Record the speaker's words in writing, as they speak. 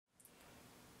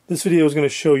This video is going to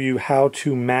show you how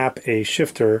to map a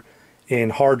shifter in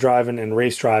hard driving and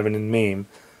race driving in MAME.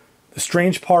 The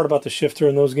strange part about the shifter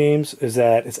in those games is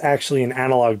that it's actually an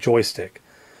analog joystick.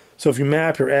 So if you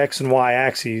map your X and Y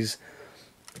axes,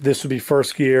 this would be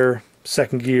first gear,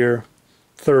 second gear,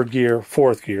 third gear,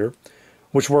 fourth gear,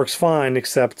 which works fine,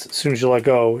 except as soon as you let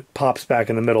go, it pops back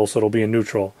in the middle, so it'll be in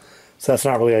neutral. So that's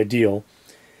not really ideal.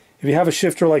 If you have a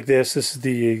shifter like this is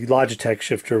the Logitech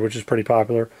shifter, which is pretty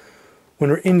popular. When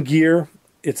we're in gear,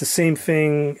 it's the same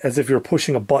thing as if you're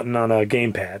pushing a button on a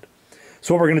gamepad.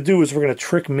 So what we're going to do is we're going to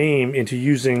trick MAME into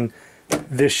using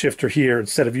this shifter here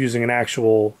instead of using an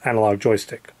actual analog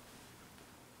joystick.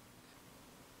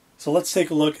 So let's take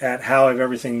a look at how I have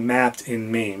everything mapped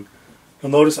in MAME.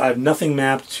 You'll notice I have nothing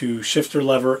mapped to shifter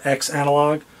lever X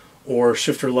analog or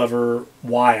shifter lever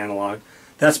Y analog.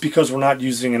 That's because we're not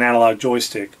using an analog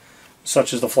joystick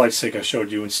such as the flight stick I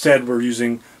showed you. Instead, we're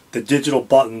using the digital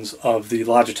buttons of the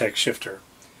Logitech shifter.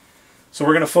 So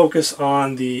we're going to focus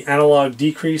on the analog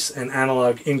decrease and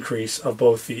analog increase of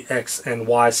both the X and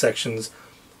Y sections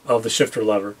of the shifter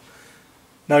lever.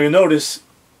 Now you'll notice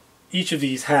each of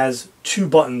these has two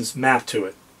buttons mapped to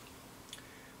it.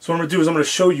 So what I'm going to do is I'm going to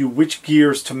show you which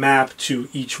gears to map to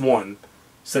each one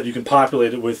so that you can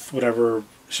populate it with whatever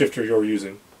shifter you're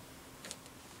using.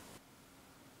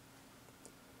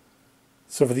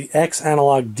 So for the X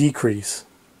analog decrease,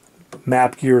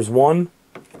 map gears 1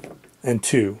 and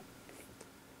 2.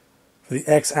 For the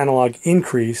X analog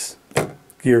increase,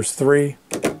 gears 3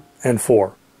 and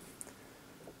 4.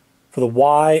 For the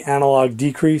Y analog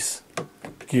decrease,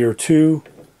 gear 2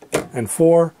 and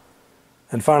 4.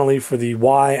 And finally for the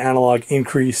Y analog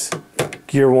increase,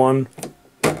 gear 1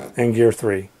 and gear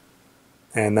 3.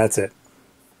 And that's it.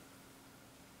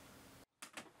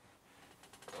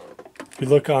 If you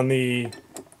look on the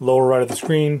lower right of the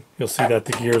screen, you'll see that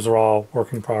the gears are all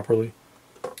working properly.